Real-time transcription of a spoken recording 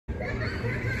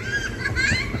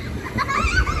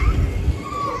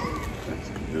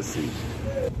see.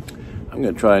 I'm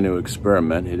going to try a new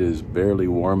experiment. It is barely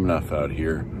warm enough out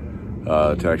here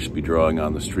to actually be drawing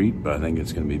on the street, but I think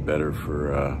it's going to be better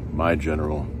for my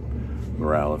general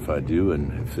morale if I do,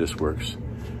 and if this works,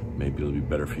 maybe it'll be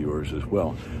better for yours as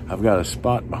well. I've got a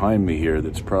spot behind me here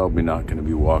that's probably not going to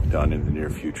be walked on in the near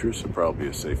future, so probably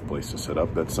a safe place to set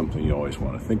up. That's something you always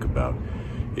want to think about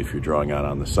if you're drawing out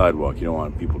on the sidewalk. You don't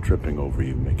want people tripping over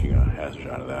you, making a hazard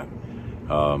out of that.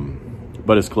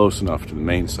 But it's close enough to the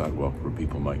main sidewalk where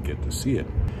people might get to see it.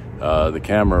 The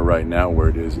camera right now where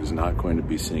it is not going to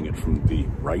be seeing it from the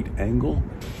right angle,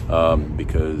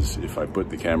 because if I put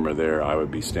the camera there, I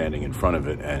would be standing in front of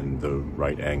it and the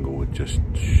right angle would just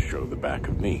show the back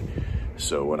of me.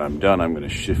 So when I'm done, I'm going to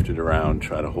shift it around,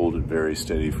 try to hold it very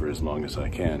steady for as long as I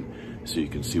can, so you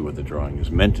can see what the drawing is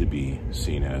meant to be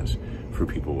seen as for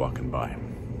people walking by.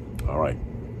 All right,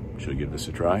 should I give this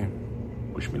a try?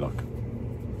 Wish me luck.